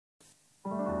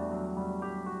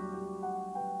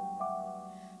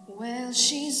Well,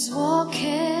 she's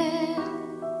walking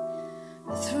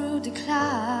through the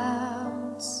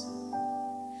clouds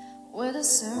with a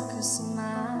circus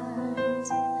mind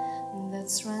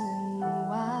that's running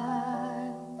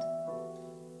wild.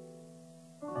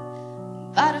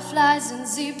 Butterflies and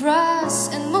zebras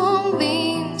and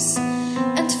moonbeams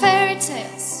and fairy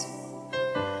tales,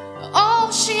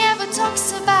 all she ever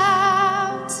talks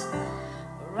about,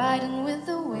 riding with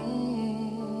the wind.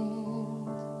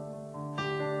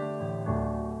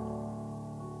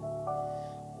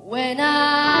 When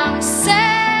I'm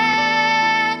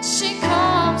sad, she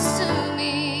comes to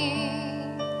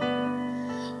me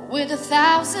with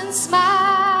 1,000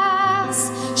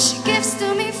 smiles she gives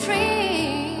to me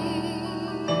free.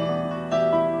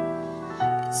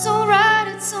 It's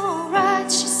alright,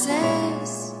 she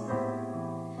says.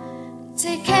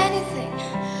 Take anything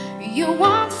you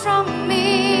want from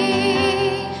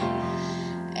me,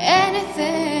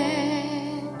 anything.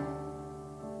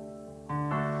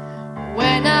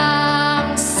 When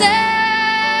I'm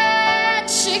sad,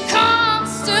 she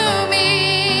comes to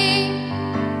me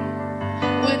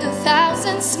with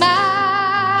 1,000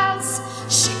 smiles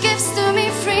she gives to me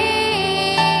free.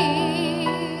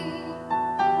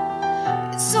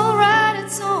 It's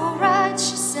alright,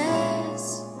 she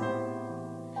says.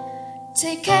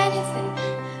 Take anything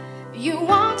you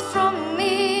want from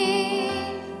me,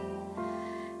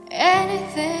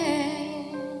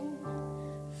 anything.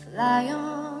 Fly on.